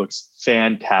number looks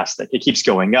fantastic. It keeps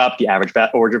going up. The average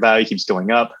order value keeps going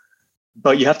up,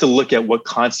 but you have to look at what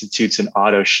constitutes an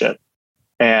auto ship.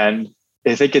 And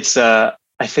I think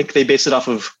I think they base it off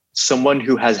of someone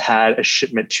who has had a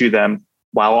shipment to them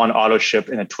while on auto ship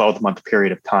in a 12-month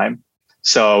period of time.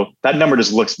 So that number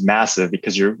just looks massive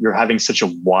because you're having such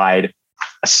a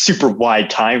super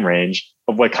wide time range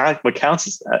of what counts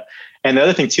as that. And the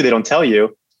other thing too, they don't tell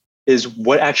you is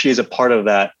what actually is a part of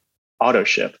that auto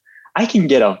ship. I can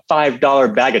get a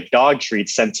 $5 bag of dog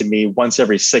treats sent to me once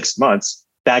every 6 months.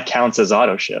 That counts as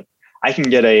auto ship. I can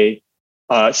get a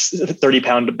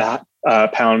 30-pound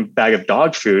bag of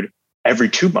dog food every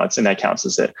 2 months, and that counts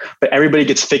as it. But everybody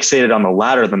gets fixated on the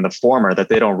latter than the former, that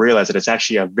they don't realize that it's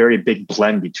actually a very big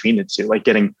blend between the two, like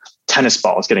getting tennis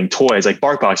balls, getting toys, like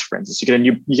BarkBox, for instance. You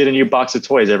get a new box of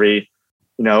toys every,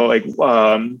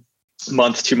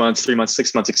 month, 2 months, 3 months,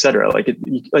 6 months, etc.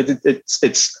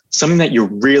 It's something that you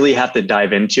really have to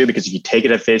dive into, because if you take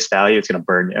it at face value, it's going to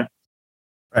burn you.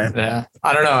 Right. Yeah.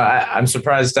 I don't know. I'm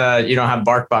surprised you don't have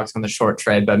BarkBox on the short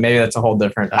trade, but maybe that's a whole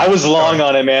different. I was long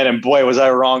on it, man, and boy, was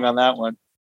I wrong on that one.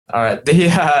 All right.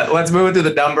 Let's move into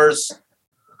the numbers.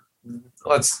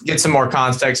 Let's get some more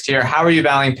context here. How are you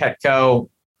valuing Petco?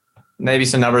 Maybe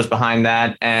some numbers behind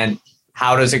that, and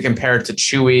how does it compare to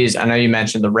Chewy's? I know you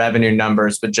mentioned the revenue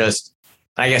numbers, but just,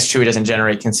 I guess Chewy doesn't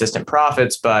generate consistent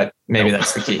profits, but maybe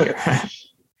that's the key here.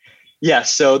 Yeah.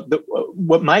 So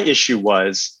what my issue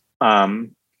was,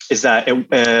 is that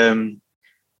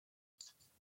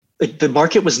the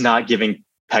market was not giving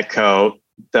Petco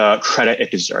the credit it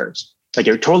deserves. Like,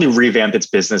 it totally revamped its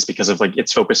business because of like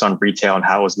its focus on retail and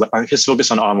how it was its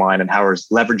focus on online and how it was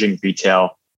leveraging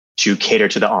retail to cater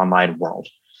to the online world.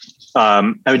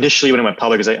 Initially, when it went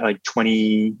public, it was like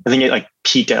 20. I think it like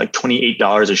peaked at like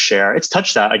 $28 a share. It's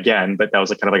touched that again, but that was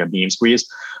like kind of like a beam squeeze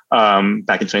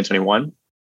back in 2021.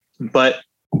 But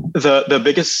the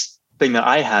biggest thing that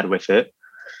I had with it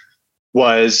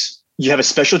was you have a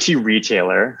specialty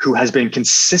retailer who has been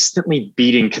consistently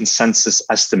beating consensus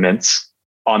estimates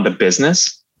on the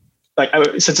business. Like,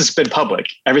 since it's been public,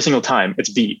 every single time it's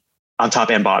beat on top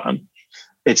and bottom.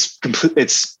 It's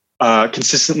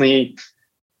consistently,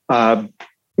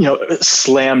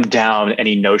 slammed down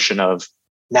any notion of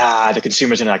nah, the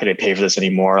consumers are not going to pay for this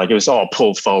anymore. Like it was all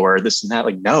pulled forward, this and that.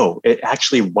 Like, no, it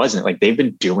actually wasn't. Like they've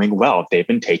been doing well. They've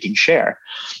been taking share.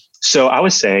 So I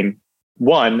was saying,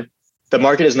 one, the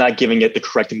market is not giving it the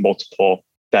correct multiple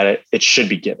that it should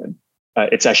be given.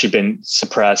 It's actually been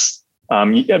suppressed. I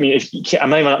mean, I'm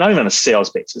not even on a sales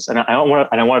basis, and I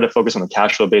wanted to focus on the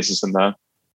cash flow basis and the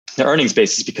earnings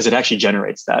basis because it actually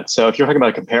generates that. So if you're talking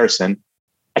about a comparison,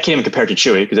 I can't even compare it to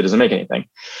Chewy because it doesn't make anything.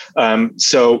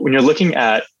 So when you're looking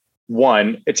at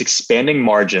one, it's expanding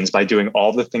margins by doing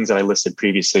all the things that I listed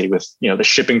previously with, the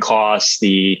shipping costs,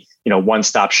 the,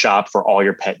 one-stop shop for all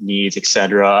your pet needs, et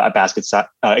cetera,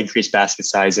 increased basket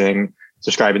sizing,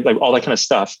 subscribing, like all that kind of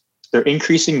stuff. They're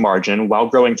increasing margin while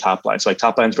growing top line. So like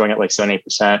top line's growing at like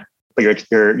 7-8%, but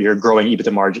you're growing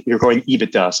EBITDA margin. You're growing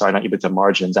EBITDA, sorry, not EBITDA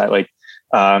margins at like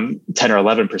 10 or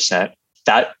 11%.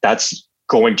 That's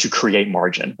going to create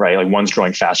margin, right? Like one's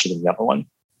growing faster than the other one.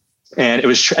 And it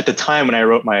was at the time when I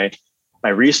wrote my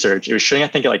research, it was showing, I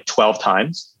think, at like 12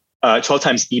 times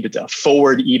EBITDA,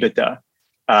 forward EBITDA,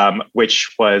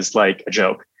 which was like a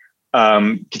joke,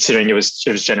 considering it was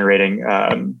generating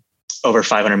over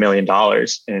 $500 million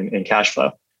in cash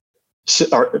flow,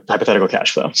 or hypothetical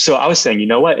cash flow. So I was saying, you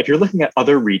know what? If you're looking at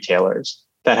other retailers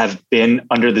that have been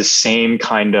under the same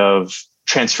kind of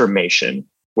transformation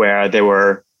where they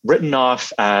were written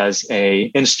off as a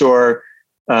in-store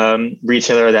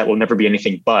retailer that will never be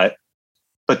anything but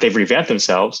they've revamped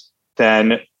themselves,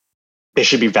 then they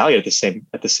should be valued at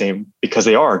the same because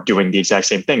they are doing the exact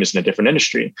same thing, just in a different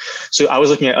industry. So I was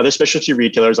looking at other specialty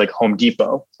retailers like Home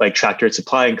Depot, like Tractor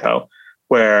Supply & Co.,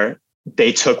 where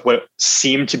they took what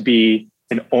seemed to be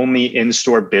an only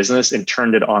in-store business and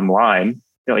turned it online.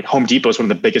 Like Home Depot is one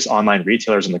of the biggest online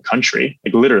retailers in the country.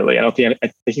 Like literally, I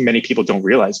think many people don't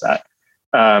realize that.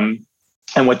 And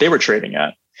what they were trading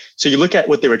at. So you look at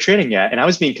what they were trading at, and I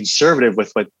was being conservative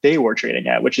with what they were trading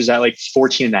at, which is at like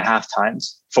 14.5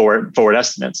 times forward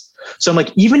estimates. So I'm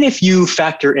like, even if you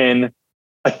factor in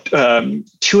a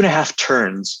 2.5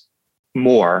 turns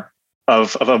more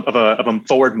of a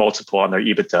forward multiple on their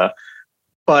EBITDA,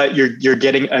 but you're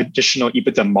getting additional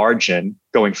EBITDA margin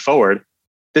going forward,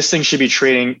 this thing should be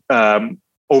trading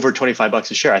over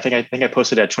 $25 a share. I think I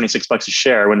posted at $26 a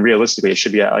share when realistically it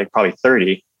should be at like probably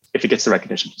 30 if it gets the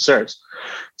recognition it deserves.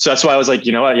 So that's why I was like,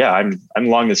 you know what? Yeah, I'm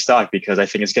long this stock because I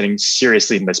think it's getting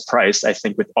seriously mispriced. I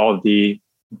think with all of the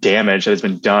damage that has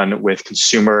been done with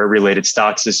consumer related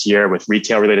stocks this year, with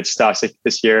retail related stocks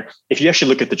this year, if you actually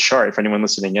look at the chart, if anyone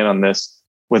listening in on this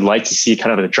would like to see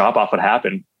kind of the drop off what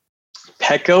happened,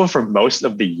 Petco for most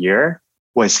of the year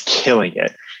was killing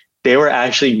it. They were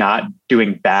actually not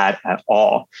doing bad at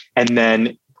all. And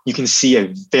then you can see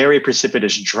a very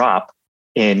precipitous drop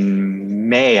in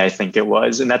May, I think it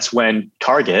was. And that's when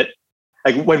Target,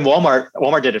 like when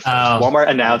Walmart did it first. Walmart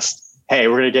announced, hey,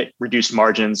 we're going to get reduced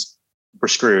margins. We're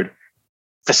screwed.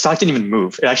 The stock didn't even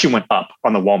move. It actually went up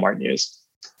on the Walmart news.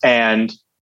 And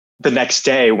the next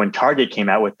day when Target came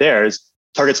out with theirs,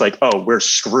 Target's like, oh, we're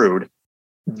screwed.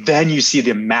 Then you see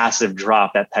the massive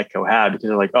drop that Petco had because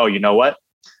they're like, oh, you know what?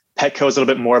 Petco is a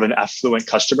little bit more of an affluent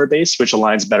customer base, which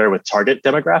aligns better with Target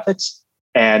demographics.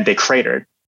 And they cratered.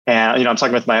 And, I'm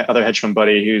talking with my other hedge fund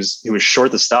buddy who was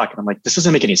short the stock. And I'm like, this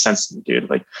doesn't make any sense to me, dude.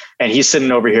 Like, and he's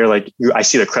sitting over here, like, I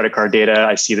see the credit card data.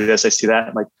 I see this, I see that.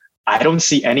 I'm like, I don't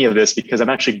see any of this because I'm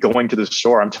actually going to the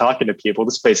store. I'm talking to people.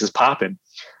 This place is popping.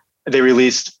 They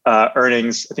released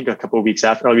earnings, I think a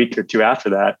week or two after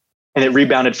that. And it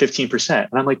rebounded 15%.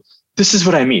 And I'm like, this is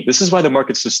what I mean. This is why the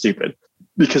market's so stupid,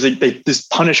 because they just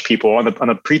punish people on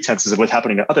the pretenses of what's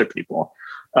happening to other people.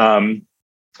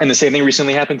 And the same thing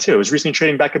recently happened too. It was recently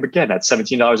trading back up again at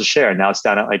 $17 a share. And now it's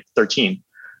down at like 13.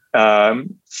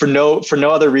 For no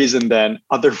other reason than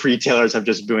other retailers have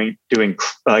just doing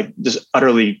like just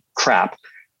utterly crap.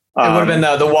 It would have been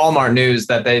the Walmart news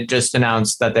that they just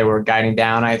announced that they were guiding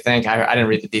down. I think I didn't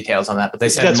read the details on that, but they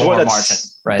said more margin.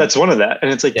 Right. That's one of that.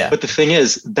 And it's like, yeah. But the thing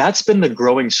is, that's been the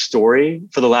growing story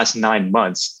for the last 9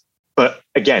 months. But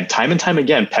again, time and time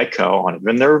again, Petco, on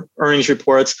even their earnings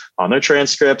reports, on their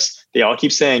transcripts, they all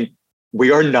keep saying,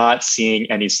 we are not seeing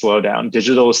any slowdown.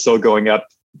 Digital is still going up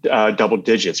double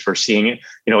digits. We're seeing,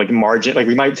 like margin, like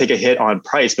we might take a hit on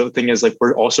price, but the thing is, like,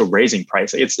 we're also raising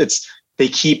price. They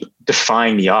keep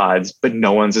defying the odds, but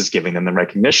no one's is giving them the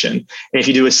recognition. And if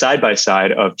you do a side by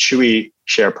side of Chewy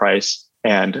share price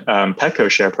and Petco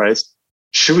share price,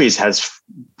 Chewy's has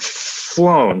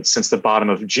flown since the bottom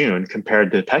of June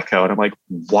compared to Petco. And I'm like,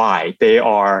 why? They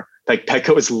are like,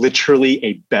 Petco is literally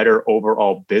a better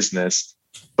overall business,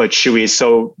 but Chewy is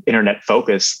so internet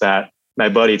focused that my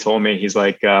buddy told me, he's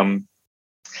like, buy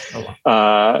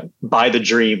the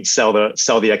dream, sell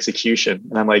the execution.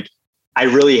 And I'm like, I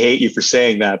really hate you for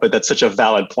saying that, but that's such a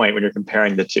valid point when you're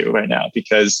comparing the two right now,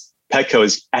 because Petco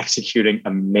is executing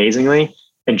amazingly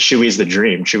and Chewy is the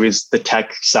dream. Chewy is the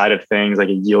tech side of things. Like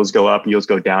yields go up, yields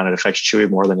go down. It affects Chewy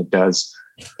more than it does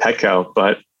Petco,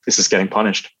 but this is getting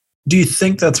punished. Do you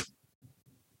think that's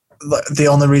the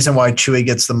only reason why Chewy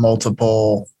gets the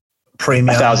multiple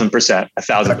premium? 1,000%.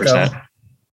 1,000%.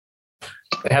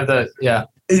 They have the, yeah.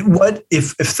 What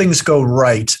if things go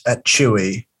right at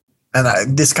Chewy?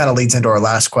 And this kind of leads into our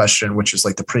last question, which is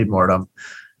like the pre-mortem.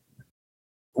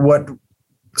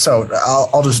 So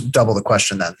I'll just double the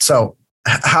question then. So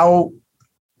how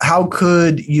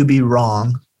could you be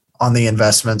wrong on the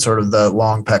investment, sort of the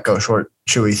long Petco, short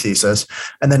Chewy thesis?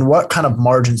 And then what kind of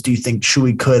margins do you think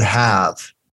Chewy could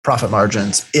have, profit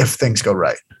margins, if things go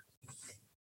right?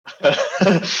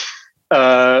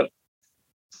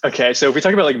 Okay, so if we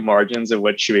talk about like margins of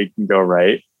what Chewy can go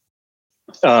right,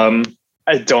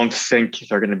 I don't think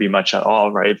they're going to be much at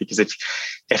all, right? Because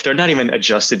if they're not even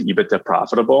adjusted EBITDA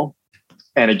profitable,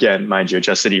 and again, mind you,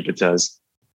 adjusted EBITDA is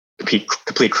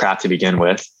complete crap to begin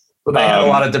with. Well, they have a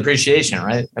lot of depreciation,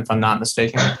 right? If I'm not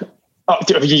mistaken. Oh,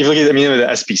 dude, if you look at, I mean, the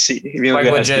SBC. Like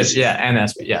SBC. Yeah, and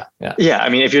SBC. Yeah. Yeah, I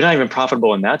mean, if you're not even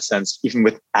profitable in that sense, even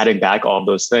with adding back all of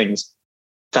those things,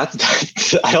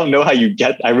 that I don't know how you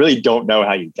get. I really don't know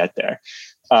how you get there.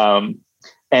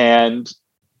 And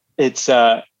it's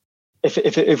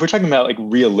if we're talking about like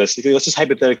realistically, let's just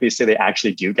hypothetically say they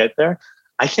actually do get there.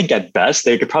 I think at best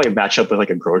they could probably match up with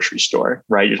like a grocery store,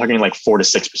 right? You're talking like 4 to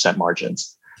 6%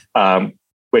 margins,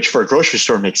 which for a grocery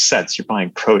store makes sense. You're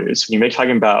buying produce. When you're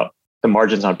talking about the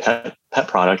margins on pet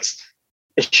products,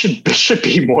 it should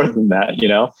be more than that, you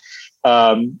know?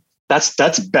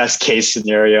 That's best case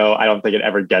scenario. I don't think it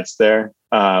ever gets there.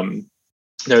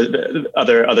 There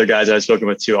other guys I've spoken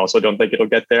with too also don't think it'll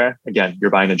get there. Again,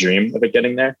 you're buying a dream of it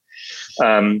getting there.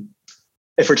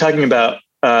 If we're talking about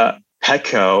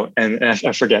Petco, and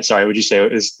I forget, sorry, would you say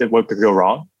is what could go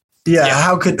wrong? Yeah.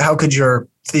 How could your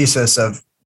thesis of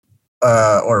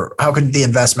or how could the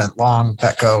investment long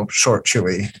Petco, short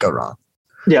Chewy go wrong?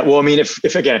 Yeah, well, I mean, if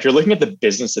you're looking at the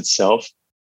business itself,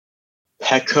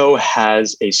 Petco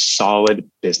has a solid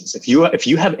business. If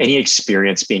you have any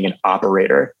experience being an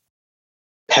operator,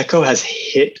 Petco has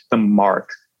hit the mark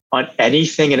on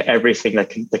anything and everything that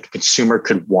the consumer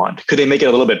could want. Could they make it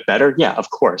a little bit better? Yeah, of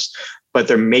course. But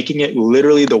they're making it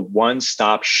literally the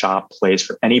one-stop shop place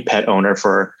for any pet owner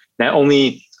for not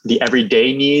only the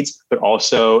everyday needs, but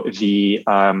also the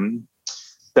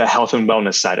health and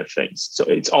wellness side of things. So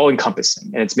it's all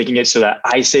encompassing, and it's making it so that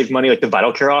I save money, like the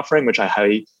Vital Care offering, which I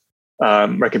highly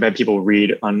recommend people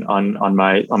read on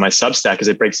my Substack, because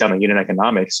it breaks down the unit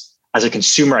economics. As a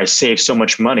consumer, I save so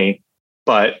much money,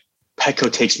 but Petco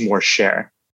takes more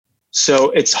share.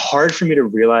 So it's hard for me to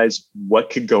realize what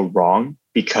could go wrong,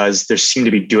 because they seem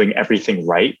to be doing everything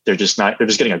right. They're just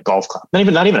getting a golf clap.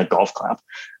 Not even a golf clap.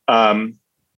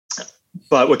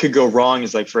 But what could go wrong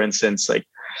is, like, for instance, like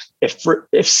if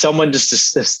someone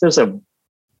if there's a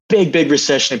big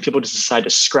recession and people just decide to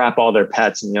scrap all their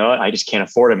pets, and I just can't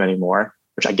afford them anymore,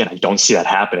 which again, I don't see that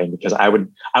happening, because I would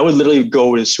literally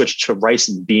go to switch to rice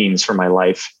and beans for my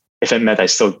life if it meant I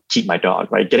still keep my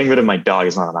dog, right? Getting rid of my dog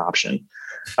is not an option.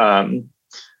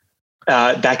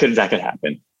 That could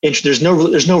happen. There's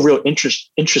no real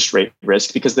interest rate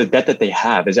risk, because the debt that they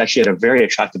have is actually at a very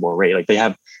attractive rate. Like they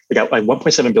got like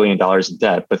 $1.7 billion in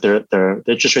debt, but the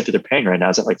interest rate that they're paying right now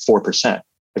is at like 4%.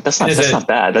 Like that's not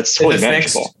bad. That's totally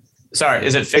manageable. Fixed? Sorry,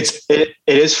 is it fixed? It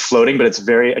is floating, but it's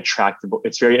very attractive.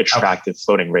 It's very attractive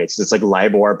floating rates. It's like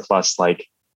LIBOR plus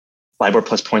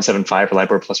 0.75 or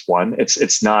LIBOR plus 1.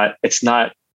 It's not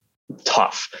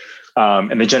tough.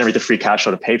 And they generate the free cash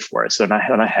flow to pay for it. So they're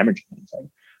not hemorrhaging anything.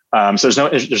 So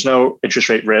there's no interest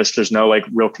rate risk. There's no like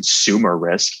real consumer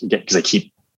risk, because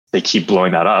they keep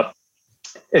blowing that up.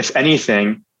 If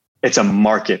anything, it's a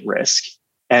market risk.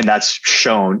 And that's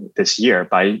shown this year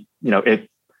by,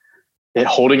 it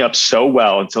holding up so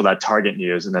well until that Target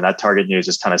news. And then that Target news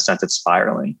just kind of sent it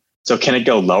spiraling. So can it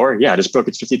go lower? Yeah, it just broke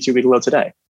its 52-week low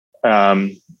today.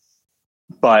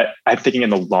 But I'm thinking in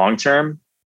the long term,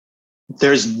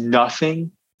 there's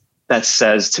nothing that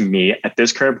says to me at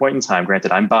this current point in time,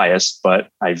 granted I'm biased, but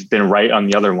I've been right on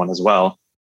the other one as well,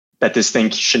 that this thing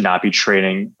should not be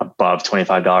trading above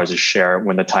 $25 a share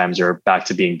when the times are back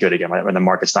to being good again, right? When the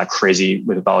market's not crazy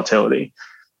with volatility.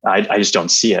 I just don't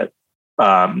see it.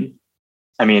 I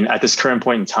mean, at this current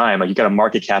point in time, like you got a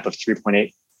market cap of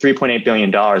 $3.8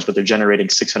 billion, but they're generating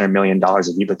 $600 million of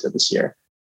EBITDA this year.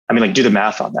 I mean, like do the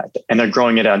math on that. And they're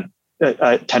growing it at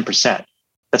 10%.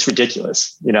 That's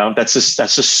ridiculous. That's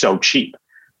just so cheap.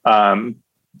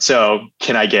 So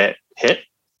can I get hit?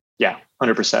 Yeah,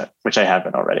 100%, which I have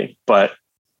been already. But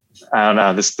I don't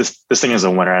know. This thing is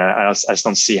a winner. I just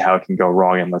don't see how it can go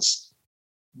wrong unless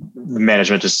the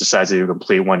management just decides to do a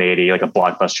complete 180, like a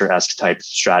blockbuster-esque type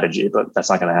strategy. But that's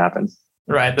not going to happen.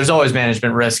 Right. There's always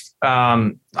management risk.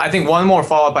 I think one more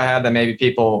follow-up I have that maybe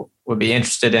people would be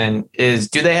interested in is,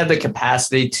 do they have the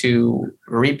capacity to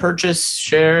repurchase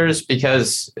shares?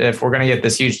 Because if we're going to get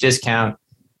this huge discount,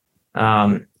 I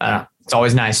don't know, it's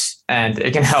always nice, and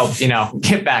it can help,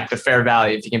 get back to fair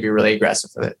value if you can be really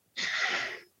aggressive with it.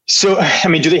 So, I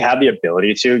mean, do they have the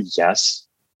ability to? Yes.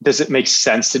 Does it make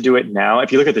sense to do it now?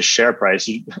 If you look at the share price,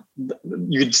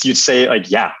 you'd say like,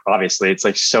 yeah, obviously it's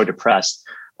like so depressed.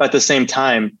 But at the same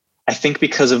time, I think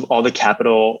because of all the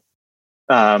capital,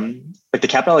 like the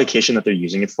capital allocation that they're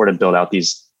using it for to build out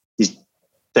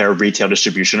their retail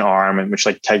distribution arm, and which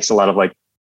like takes a lot of like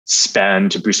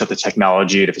spend to boost up the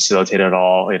technology to facilitate it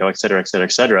all, et cetera, et cetera,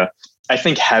 et cetera. I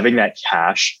think having that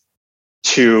cash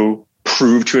to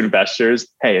prove to investors,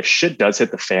 hey, if shit does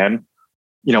hit the fan,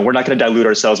 we're not going to dilute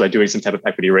ourselves by doing some type of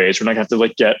equity raise. We're not going to have to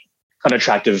like get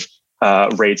unattractive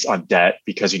rates on debt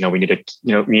because, we need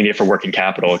it for working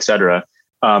capital, et cetera.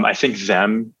 I think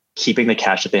them keeping the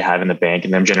cash that they have in the bank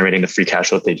and them generating the free cash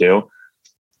flow that they do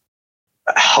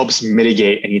helps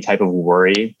mitigate any type of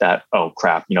worry that, oh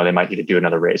crap, they might need to do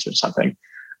another raise or something.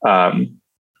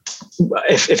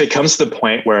 If it comes to the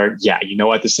point where,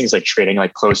 this thing's like trading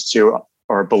like close to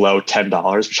or below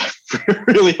 $10, which I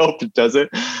really hope it doesn't,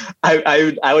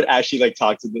 I would actually like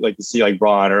talk to to see like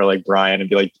Ron or like Brian and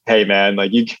be like, hey man,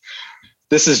 like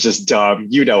this is just dumb.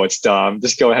 It's dumb.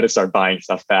 Just go ahead and start buying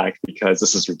stuff back because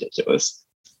this is ridiculous.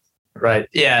 Right.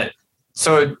 Yeah.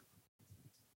 So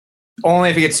only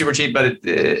if it gets super cheap, but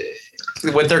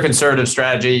with their conservative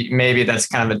strategy, maybe that's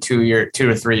kind of a 2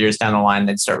 to 3 years down the line,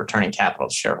 they'd start returning capital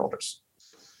to shareholders.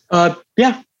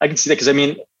 Yeah, I can see that. Cause I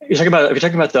mean, if you're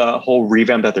talking about the whole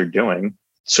revamp that they're doing,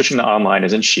 switching to online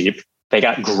isn't cheap. They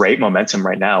got great momentum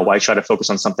right now. Why try to focus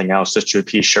on something else just to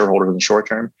appease shareholders in the short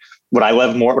term? Would I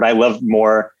love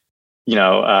more,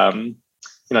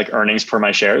 like earnings per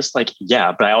my shares? Like,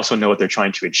 yeah, but I also know what they're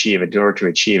trying to achieve. In order to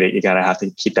achieve it, you got to have to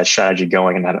keep that strategy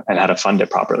going and how to fund it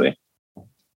properly.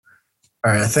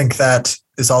 All right. I think that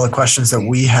is all the questions that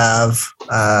we have.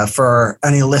 For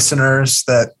any listeners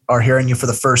that are hearing you for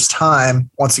the first time,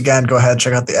 once again, go ahead,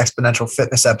 check out the Exponential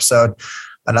Fitness episode,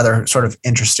 another sort of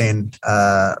interesting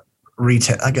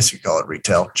retail, I guess you call it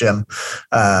retail gym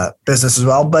business as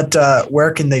well. But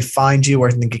where can they find you?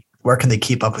 Where can they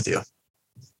keep up with you?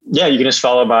 Yeah, you can just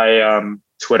follow my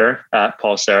Twitter at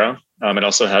Paul Serra. It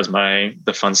also has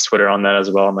the fund's Twitter on that as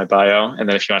well in my bio. And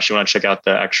then if you actually want to check out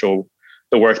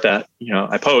the work that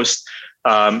I post,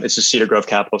 it's the Cedar Grove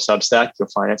Capital Substack. You'll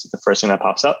find it's the first thing that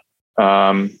pops up.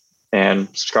 And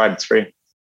subscribe; it's free.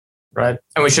 Right,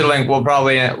 and we'll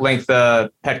probably link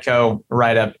the Petco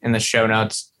write-up in the show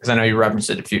notes because I know you referenced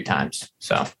it a few times.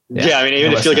 So yeah, I mean,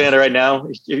 even if you're looking at it right now,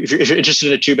 if you're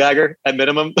interested in a 2-bagger at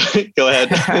minimum, go ahead,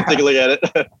 take a look at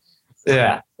it.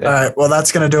 Yeah. All right. Well,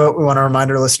 that's going to do it. We want to remind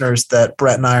our listeners that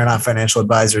Brett and I are not financial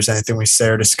advisors. Anything we say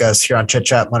or discuss here on Chit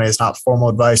Chat Money is not formal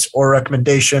advice or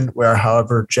recommendation. We are,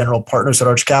 however, general partners at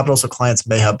Arch Capital, so clients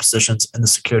may have positions in the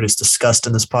securities discussed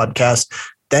in this podcast.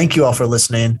 Thank you all for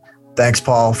listening. Thanks,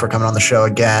 Paul, for coming on the show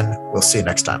again. We'll see you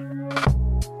next time.